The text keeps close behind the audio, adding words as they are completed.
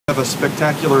have a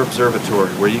spectacular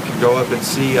observatory where you can go up and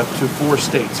see up to 4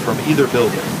 states from either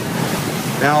building.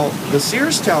 Now, the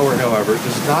Sears Tower, however,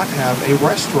 does not have a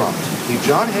restaurant. The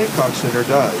John Hancock Center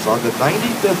does. On the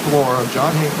 95th floor of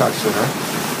John Hancock Center,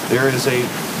 there is a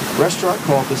restaurant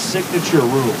called the Signature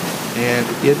Room, and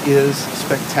it is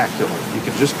spectacular. You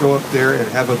can just go up there and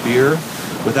have a beer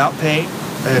without paying,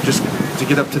 and just to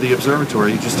get up to the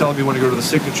observatory. You just tell them you want to go to the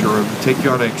Signature Room, take you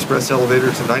on an express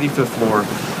elevator to the 95th floor.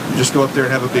 You just go up there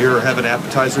and have a beer or have an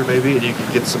appetizer maybe, and you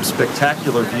can get some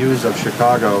spectacular views of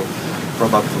Chicago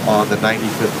from up on the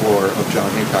 95th floor of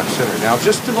John Hancock Center. Now,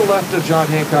 just to the left of John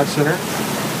Hancock Center,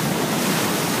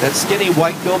 that skinny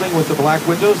white building with the black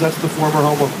windows, that's the former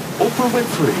home of Oprah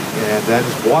Winfrey, and that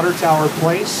is Water Tower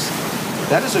Place.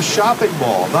 That is a shopping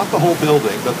mall, not the whole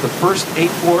building, but the first 8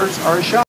 floors are a shopping mall.